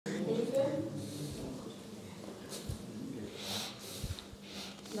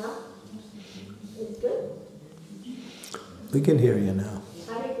We can hear you now.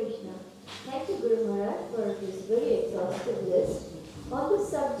 Hare Krishna. Thank you, Guru Maharaj, for this very exhaustive list. On the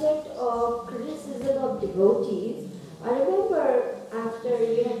subject of criticism of devotees, I remember after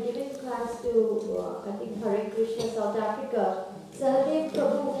you had given class to, I think, Hare Krishna, South Africa, Sahadev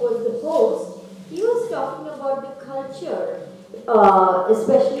Prabhu was the host. He was talking about the culture,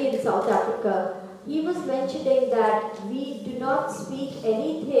 especially in South Africa. He was mentioning that we do not speak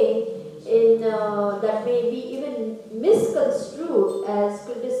anything that may be even misconstrued as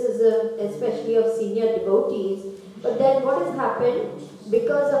criticism, especially of senior devotees. But then what has happened?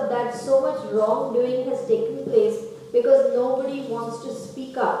 Because of that, so much wrongdoing has taken place because nobody wants to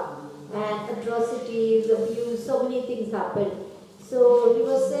speak up, and atrocities, abuse, so many things happen. So he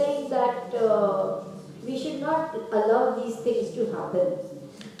was saying that we should not allow these things to happen.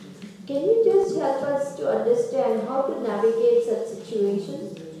 Can you just help us to understand how to navigate such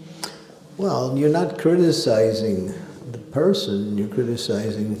situations? Well, you're not criticizing the person, you're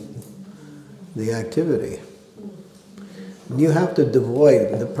criticizing the activity. You have to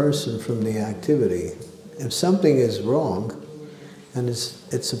devoid the person from the activity. If something is wrong, and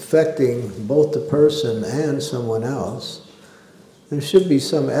it's affecting both the person and someone else, there should be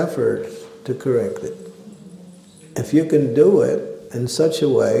some effort to correct it. If you can do it in such a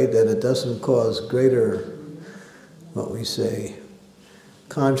way that it doesn't cause greater, what we say,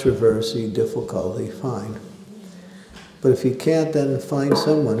 controversy, difficulty, fine. But if you can't, then find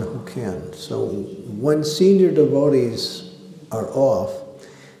someone who can. So when senior devotees are off,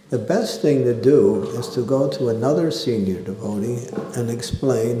 the best thing to do is to go to another senior devotee and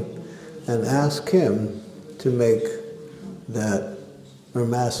explain and ask him to make that,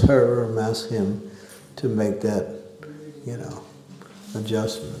 or ask her or ask him to make that,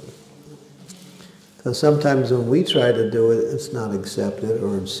 adjustment. Because sometimes when we try to do it, it's not accepted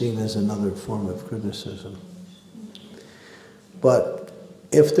or it's seen as another form of criticism. But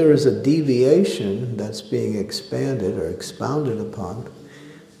if there is a deviation that's being expanded or expounded upon,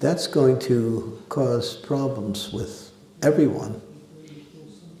 that's going to cause problems with everyone,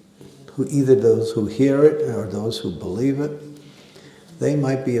 either those who hear it or those who believe it. They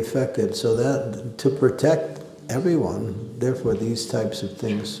might be affected, so that to protect everyone, therefore these types of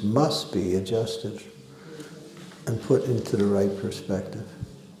things must be adjusted and put into the right perspective.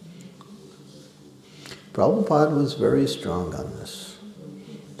 Prabhupada was very strong on this,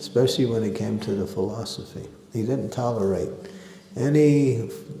 especially when it came to the philosophy. He didn't tolerate any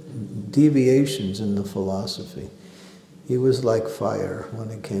deviations in the philosophy. He was like fire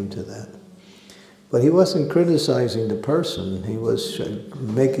when it came to that. But he wasn't criticizing the person, he was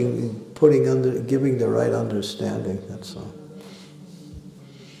giving the right understanding, that's all.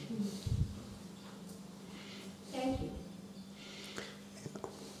 Thank you.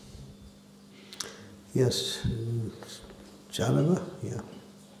 Yes, Janava? Yeah.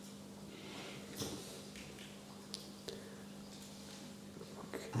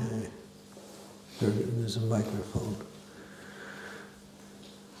 Okay. There's a microphone.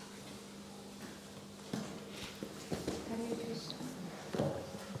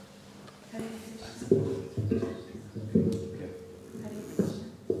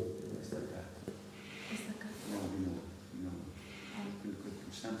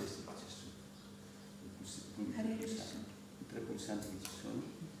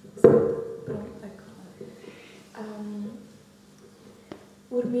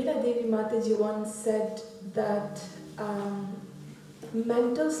 Urmila Devi Mataji once said that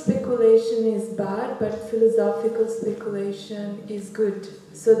mental speculation is bad, but philosophical speculation is good.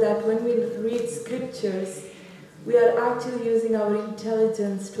 So that when we read scriptures, we are actually using our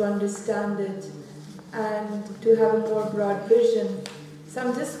intelligence to understand it and to have a more broad vision. So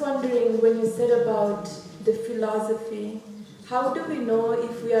I'm just wondering, when you said about the philosophy, how do we know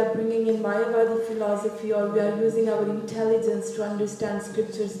if we are bringing in Mayavadi philosophy or we are using our intelligence to understand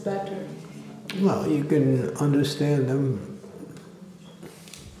scriptures better? Well, you can understand them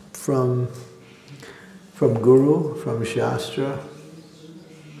from Guru, from Shastra.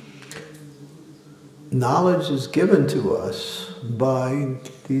 Knowledge is given to us by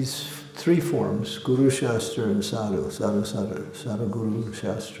these three forms, Guru, Shastra, and Sadhu. Sadhu, Guru,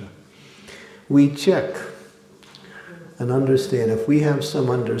 Shastra. We check and understand. If we have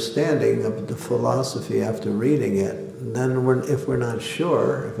some understanding of the philosophy after reading it, then if we're not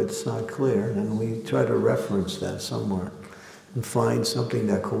sure, if it's not clear, then we try to reference that somewhere and find something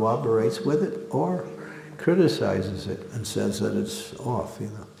that corroborates with it or criticizes it and says that it's off,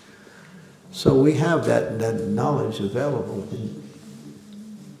 So we have that knowledge available.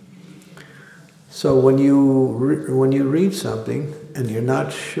 So when you read something and you're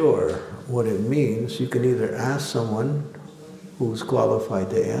not sure what it means, you can either ask someone who's qualified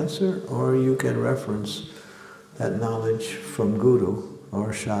to answer, or you can reference that knowledge from Guru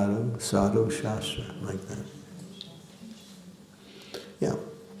or Sadhu, Shastra, like that. Yeah,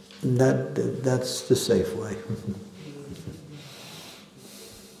 that's the safe way.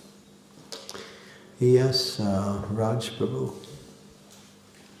 Yes, Raj Prabhu.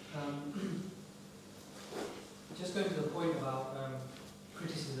 Just going to the point about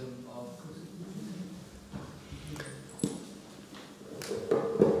criticism of...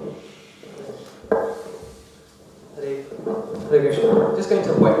 Just going to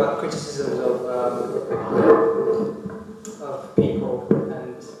the point about criticisms of people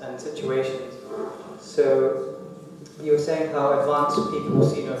and situations. So you were saying how advanced people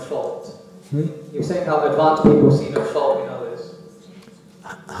see no fault. You were saying how advanced people see no fault in others.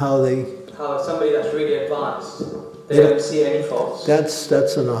 How somebody that's really advanced, they don't see any faults.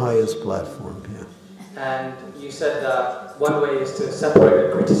 That's on the highest platform, yeah. And you said that one way is to separate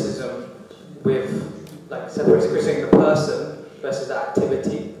the criticism separating the person versus the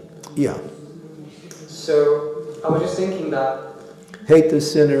activity. Yeah. So I was just thinking that hate the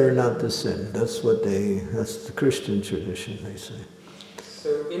sinner, not the sin. That's the Christian tradition, they say.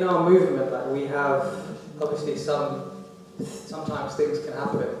 So in our movement, like, we have obviously sometimes things can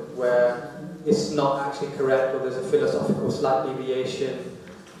happen where it's not actually correct, or there's a philosophical slight deviation.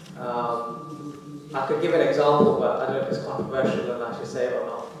 I could give an example, but I don't know if it's controversial and I should say it or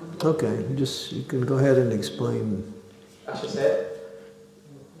not. Okay, you can go ahead and explain. I should say it?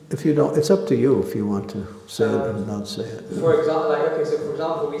 If you don't, it's up to you if you want to say it or not say it. For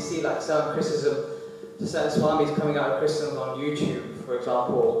example, we see like certain criticism, certain swamis coming out of criticism on YouTube, for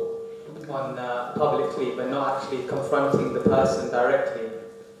example, on publicly, but not actually confronting the person directly.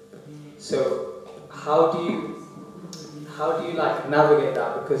 So how do you like navigate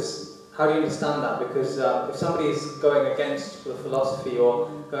that? Because how do you understand that? Because if somebody is going against the philosophy or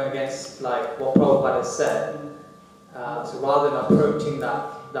going against like what Prabhupada has said, so rather than approaching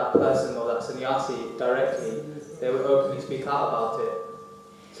that person or that sannyasi directly, they would openly speak out about it.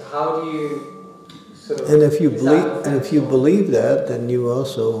 So how do you sort of... And if you believe that, then you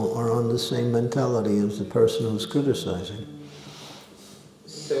also are on the same mentality as the person who's criticizing.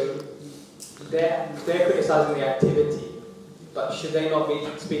 So they're criticizing the activity, but should they not be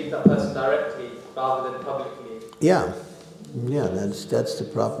speaking to that person directly rather than publicly? Yeah, that's the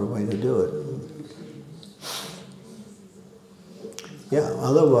proper way to do it. Yeah,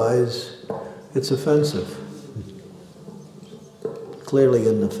 otherwise it's offensive. Clearly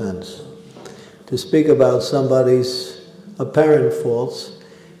an offense. To speak about somebody's apparent faults,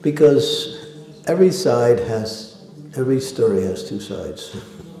 because every story has two sides.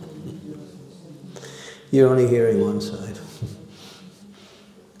 You're only hearing one side.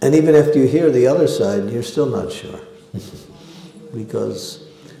 And even after you hear the other side, you're still not sure. Because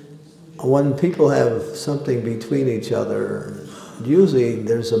when people have something between each other, usually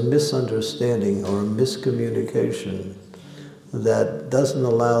there's a misunderstanding or a miscommunication that doesn't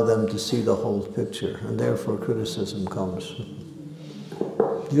allow them to see the whole picture, and therefore criticism comes.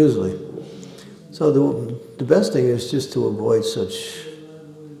 Usually. So the best thing is just to avoid such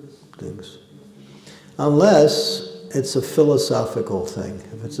things. Unless it's a philosophical thing.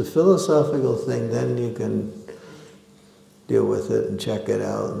 If it's a philosophical thing, then you can deal with it and check it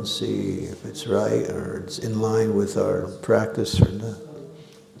out and see if it's right or it's in line with our practice or not.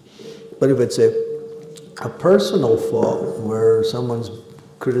 But if it's a personal fault where someone's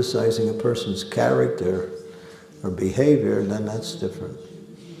criticizing a person's character or behavior, then that's different.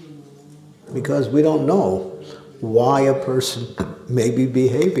 Because we don't know why a person may be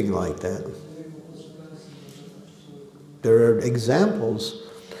behaving like that. There are examples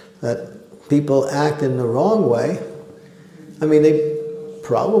that people act in the wrong way. I mean,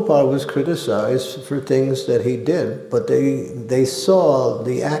 Prabhupada was criticized for things that he did, but they saw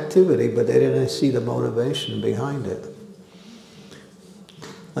the activity, but they didn't see the motivation behind it.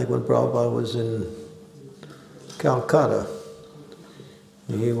 Like when Prabhupada was in Calcutta,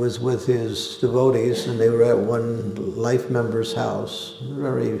 he was with his devotees and they were at one life member's house, a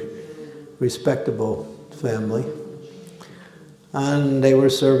very respectable family. And they were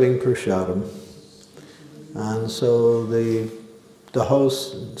serving prasadam. And so the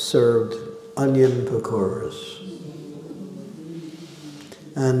host served onion pakoras.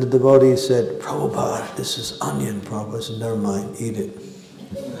 And the devotee said, "Prabhupada, this is onion." Prabhupada said, "Never mind, eat it."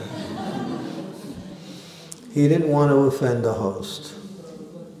 He didn't want to offend the host.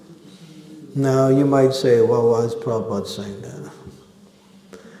 Now you might say, well, why is Prabhupada saying that?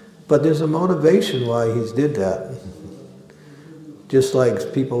 But there's a motivation why he did that. Just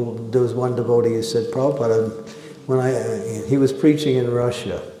like there was one devotee who said, "Prabhupada, he was preaching in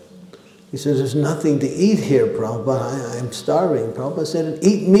Russia. He says, there's nothing to eat here, Prabhupada. I'm starving. Prabhupada said,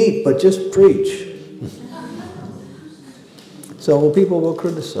 eat meat, but just preach. So people will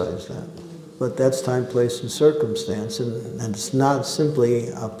criticize that. But that's time, place, and circumstance. And it's not simply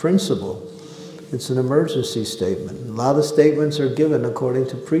a principle. It's an emergency statement. A lot of statements are given according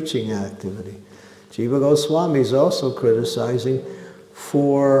to preaching activity. Jiva Goswami is also criticizing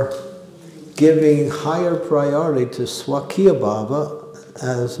for giving higher priority to Swakiya Bhava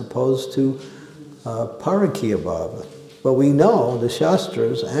as opposed to Parakiya Bhava. But we know the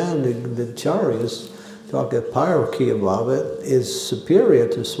Shastras and the Charyas talk that Parakiya Bhava is superior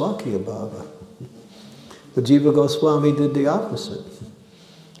to Swakiya Bhava. But Jiva Goswami did the opposite.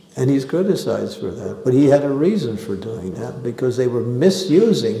 And he's criticized for that. But he had a reason for doing that, because they were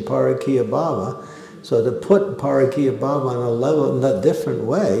misusing Parakiya Bhava. So to put Parakiya Bhava on a level in a different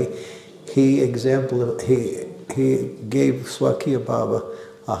way, he gave Swakiya Bhava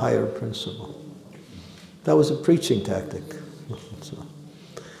a higher principle. That was a preaching tactic.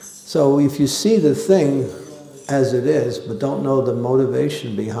 So if you see the thing as it is, but don't know the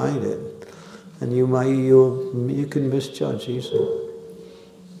motivation behind it, and you can misjudge easily.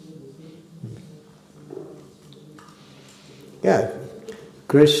 Yeah,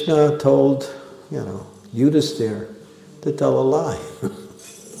 Krishna told, Yudhisthira to tell a lie.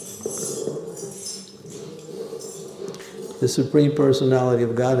 The Supreme Personality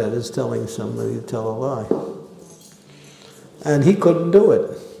of Godhead is telling somebody to tell a lie. And he couldn't do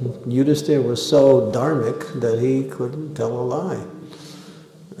it. Yudhisthira was so dharmic that he couldn't tell a lie.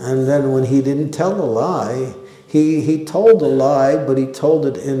 And then when he didn't tell a lie, he told a lie, but he told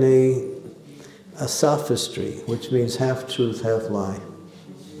it in a sophistry, which means half truth, half lie.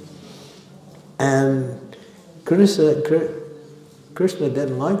 And Krishna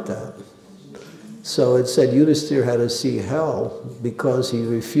didn't like that. So it said Yudhisthira had to see hell because he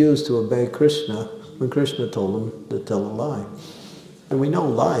refused to obey Krishna when Krishna told him to tell a lie. And we know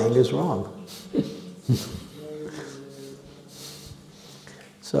lying is wrong.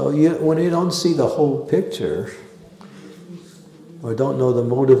 So when you don't see the whole picture, or don't know the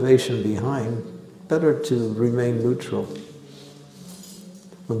motivation behind, better to remain neutral.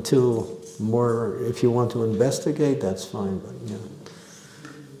 Until more, if you want to investigate, that's fine, but yeah.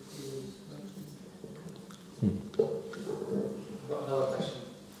 Got another question.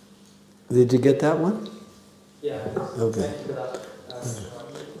 Did you get that one? Yeah. Okay. Thank you for that.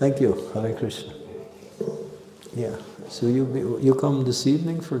 Thank you. Hare Krishna. Yeah. So you come this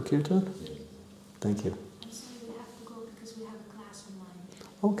evening for kirtan? Thank you. I'm sorry, we have to go because we have a class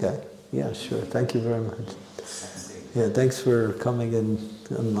online. Okay. Yeah, sure. Thank you very much. Yeah, thanks for coming and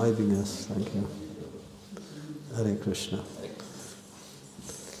enlivening us. Thank you. Hare Krishna.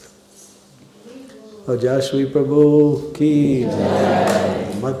 Ajashri Prabhu ki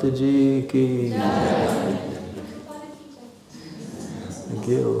jai. Mataji ki jai. Thank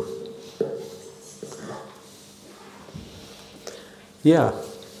you. Yeah.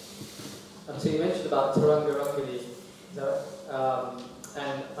 So you mentioned about Taranga Rakali,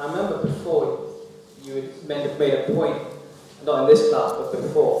 and I remember before you made a point, not in this class, but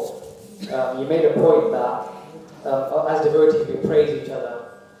before, you made a point that as devotees we praise each other,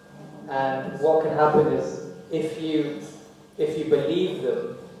 and what can happen is if you believe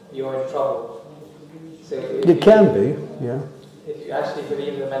them, you're in trouble. So It can be, yeah. If you actually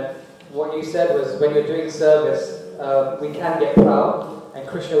believe them, and what you said was when you're doing service, we can get proud, and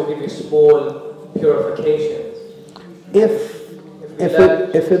Krishna will give you small purifications.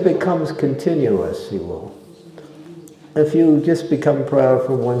 If it becomes continuous, he will. If you just become proud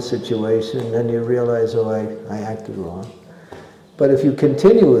from one situation, then you realize, oh, I acted wrong. But if you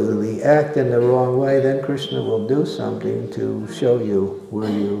continually act in the wrong way, then Krishna will do something to show you where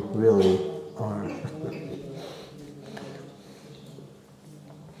you really are.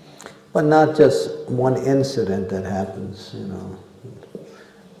 But not just one incident that happens,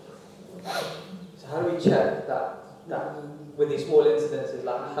 So how do we check that with these small incidences,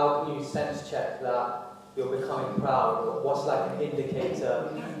 like how can you sense check that you're becoming proud, or what's like an indicator?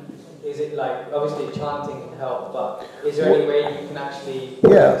 Is it like, obviously chanting can help, but is there any way you can actually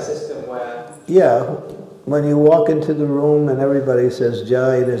put a system where... Yeah, when you walk into the room and everybody says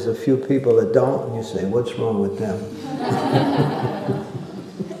Jai, there's a few people that don't, and you say, what's wrong with them?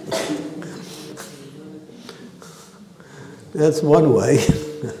 That's one way.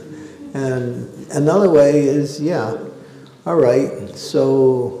 And another way is, all right,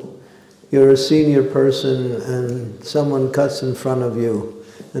 so you're a senior person and someone cuts in front of you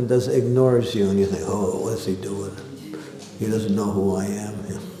and ignores you, and you think, oh, what's he doing? He doesn't know who I am.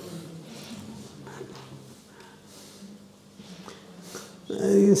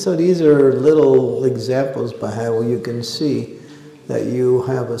 So these are little examples by how you can see that you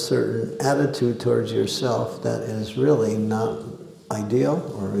have a certain attitude towards yourself that is really not ideal,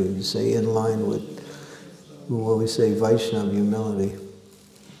 or you say in line with what we say Vaishnava humility.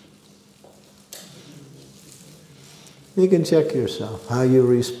 You can check yourself, how you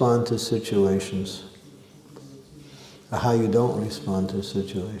respond to situations, or how you don't respond to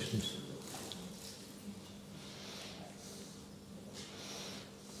situations.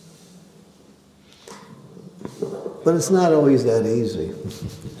 But it's not always that easy.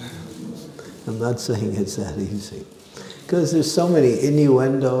 I'm not saying it's that easy. Because there's so many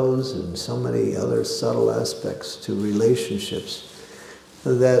innuendos and so many other subtle aspects to relationships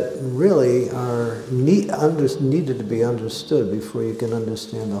that really are needed to be understood before you can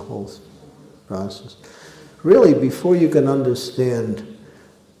understand the whole process. Really, before you can understand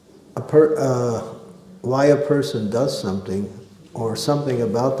why a person does something or something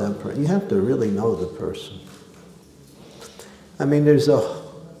about that person, you have to really know the person. I mean, I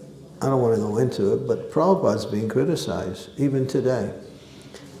don't want to go into it, but Prabhupada's being criticized, even today,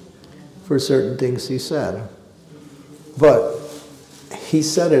 for certain things he said. But he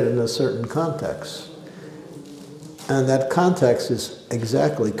said it in a certain context. And that context is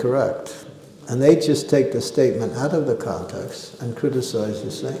exactly correct. And they just take the statement out of the context and criticize the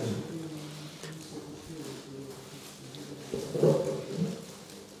statement.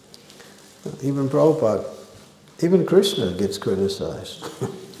 Even Prabhupada, even Krishna gets criticized.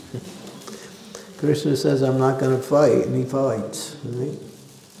 Krishna says, I'm not going to fight, and he fights. Right?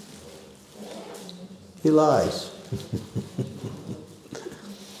 He lies.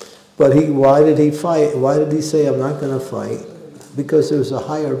 But why did he fight? Why did he say, I'm not going to fight? Because there's a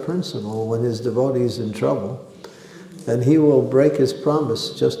higher principle when his devotee is in trouble, and he will break his promise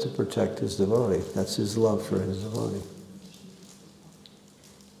just to protect his devotee. That's his love for his devotee.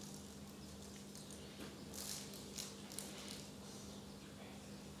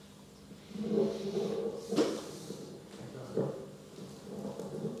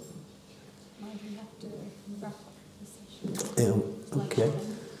 Okay.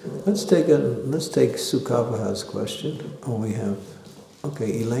 Let's take Sukavaha's question. Oh, we have.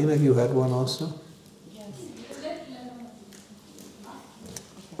 Okay, Elena, you had one also? Yes.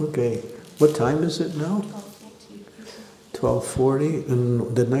 Okay. What time is it now? 12:40.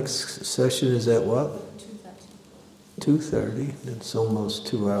 And the next session is at what? 2:30. That's almost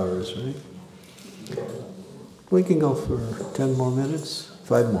 2 hours, right? We can go for 10 more minutes,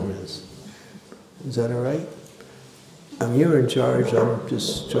 5 more minutes. Is that all right? You're in charge. I'm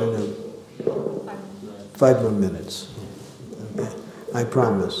just trying to. 5 more minutes. Okay. I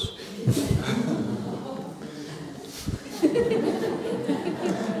promise.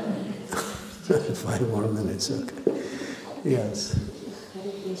 5 more minutes. Okay. Yes.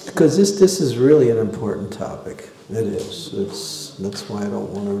 Because this is really an important topic. It is. That's why I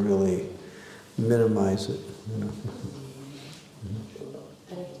don't want to really minimize it. You know?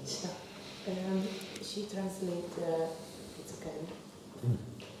 She translates, it's okay.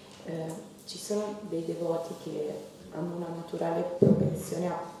 Ci sono dei devoti che hanno una naturale propensione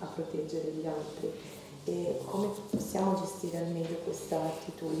a proteggere gli altri, e come possiamo gestire al meglio questa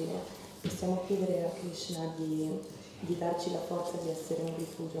attitudine? Possiamo chiedere a Krishna di darci la forza di essere un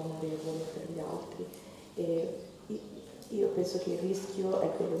rifugio amorevole per gli altri, e io penso che il rischio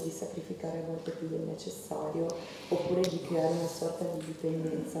è quello di sacrificare a volte più del necessario, oppure di creare una sorta di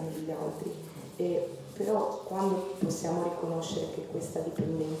dipendenza negli altri. Però quando possiamo riconoscere che questa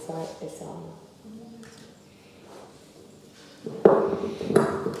dipendenza è sana?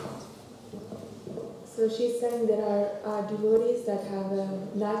 So she's saying there are devotees that have a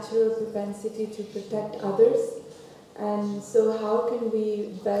natural propensity to protect others, and so how can we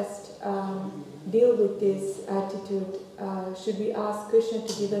best deal with this attitude? Should we ask Krishna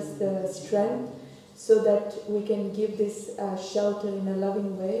to give us the strength so that we can give this shelter in a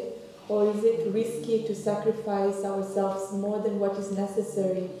loving way? Or is it risky to sacrifice ourselves more than what is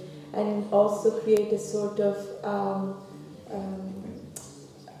necessary and also create a sort of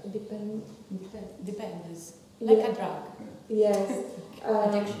Dependence, like a drug. Yes.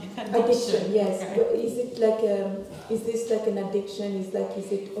 Addiction, yes. Okay. But is it like is this like an addiction? Is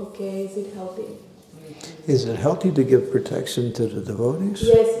it okay? Is it healthy? Is it healthy to give protection to the devotees?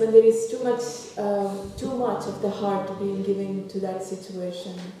 Yes, when there is too much of the heart being given to that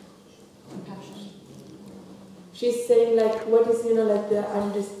situation. Compassion. She's saying like what is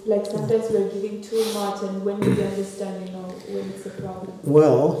like sometimes we're giving too much, and when we understand when it's a problem.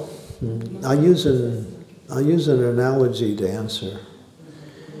 Well, I'll use an analogy to answer.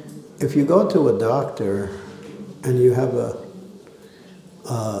 If you go to a doctor and you have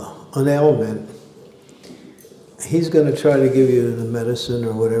an ailment, he's going to try to give you the medicine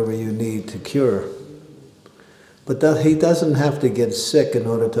or whatever you need to cure. But that, he doesn't have to get sick in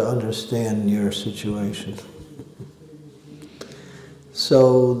order to understand your situation.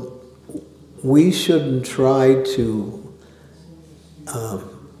 So we shouldn't try to,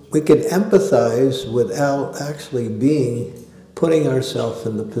 we can empathize without actually putting ourselves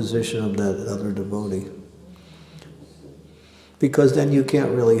in the position of that other devotee. Because then you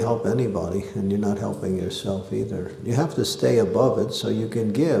can't really help anybody, and you're not helping yourself either. You have to stay above it so you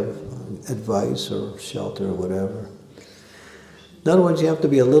can give advice or shelter or whatever. In other words, you have to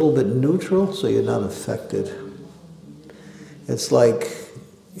be a little bit neutral so you're not affected. It's like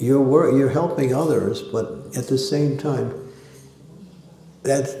you're helping others, but at the same time,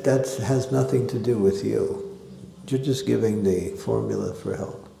 that has nothing to do with you. You're just giving the formula for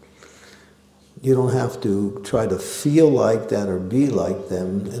help. You don't have to try to feel like that or be like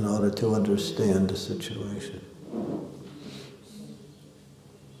them in order to understand the situation.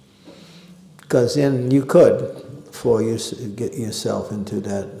 Because then you could get yourself into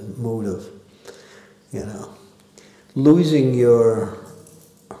that mood of, losing your,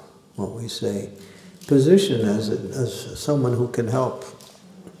 what we say, position as someone who can help.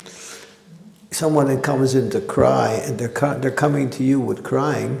 Someone that comes in to cry, and they're coming to you with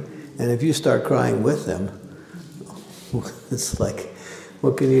crying, and if you start crying with them, it's like,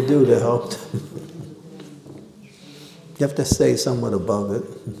 what can you do to help them? You have to stay somewhat above it.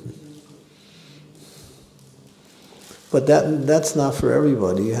 But that's not for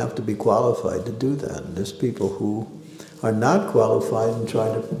everybody. You have to be qualified to do that. There's people who are not qualified and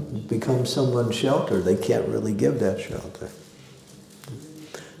try to become someone's shelter. They can't really give that shelter.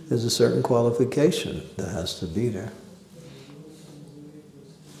 There's a certain qualification that has to be there.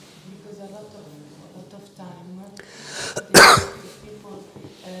 Because a lot of time people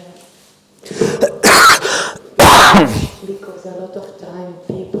because a lot of time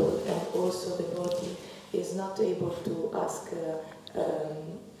people and also the body is not able to ask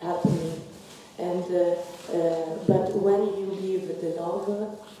help me, and but when you give the love,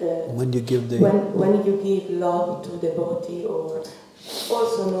 when you give love to the devotee or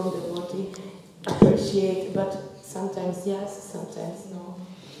also non-devotee, appreciate, but sometimes yes, sometimes no.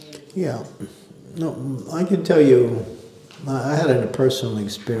 Yeah, no, I can tell you, I had a personal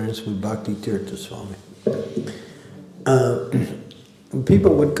experience with Bhakti Tirtha Swami.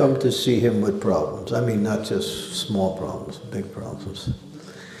 People would come to see him with problems. I mean, not just small problems, big problems.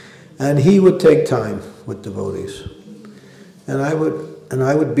 And he would take time with devotees. And I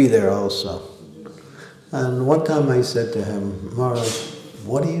would be there also. And one time I said to him, Maharaj,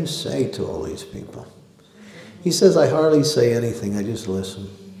 what do you say to all these people? He says, I hardly say anything, I just listen.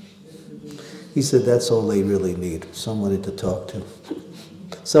 He said, that's all they really need, somebody to talk to.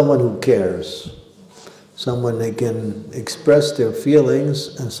 Someone who cares. Someone they can express their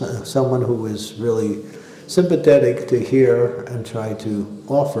feelings, and someone who is really sympathetic to hear and try to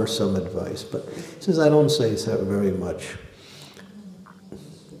offer some advice. But he says, I don't say so very much.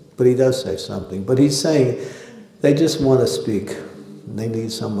 But he does say something. But he's saying they just want to speak. They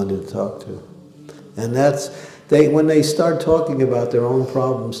need someone to talk to. And when they start talking about their own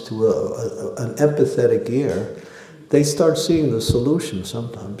problems to an empathetic ear, they start seeing the solution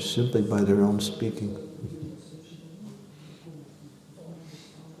sometimes simply by their own speaking.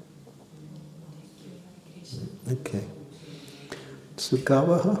 Okay.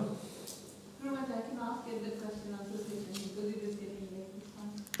 Sukavaha?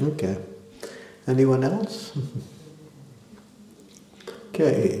 Okay. Anyone else?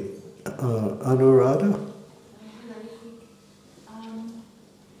 Okay. Anuradha?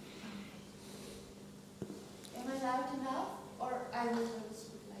 Am I loud enough, or I will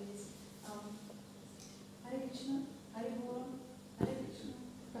speak like this? Hare Krishna, Hare Bol, Hare Krishna.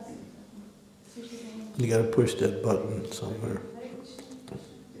 You got to push that button somewhere.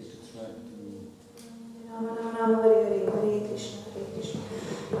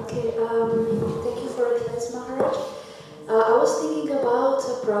 Okay, thank you for the class, Maharaj. I was thinking about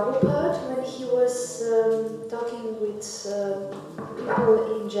Prabhupada when he was talking with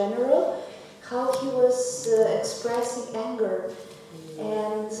people in general, how he was expressing anger.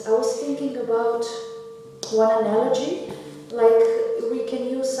 And I was thinking about one analogy, like we can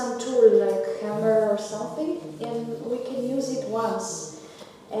use some tool like hammer or something, and we can use it once.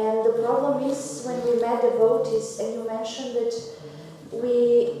 And the problem is when we met devotees, and you mentioned that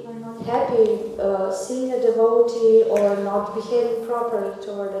we are not happy seeing a devotee or not behaving properly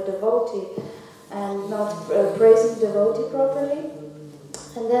toward a devotee and not praising the devotee properly.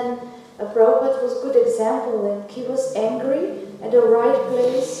 And then Prabhupada was a good example, and he was angry at the right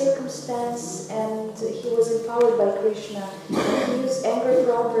place, circumstance, and he was empowered by Krishna. He used anger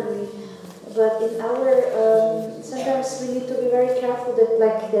properly. But in our, sometimes we need to be very careful that,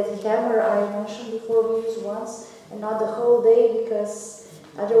 like that hammer I mentioned before, we use once and not the whole day, because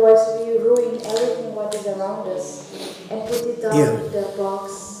otherwise we ruin everything what is around us and put it down the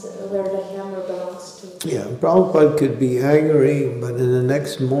box where the hammer belongs to. Yeah, Prabhupada could be angry, but in the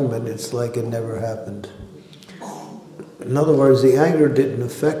next moment it's like it never happened. In other words, the anger didn't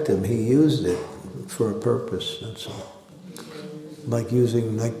affect him, he used it for a purpose, that's all. Like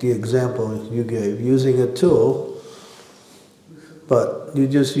the example you gave, using a tool, but you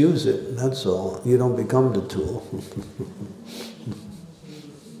just use it, that's all. You don't become the tool.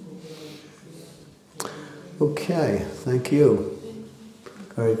 Okay, thank you.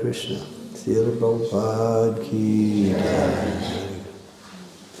 Hare Krishna. Srila Prabhupada ki jai.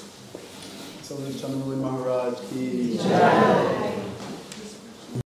 So Candramauli Maharaj.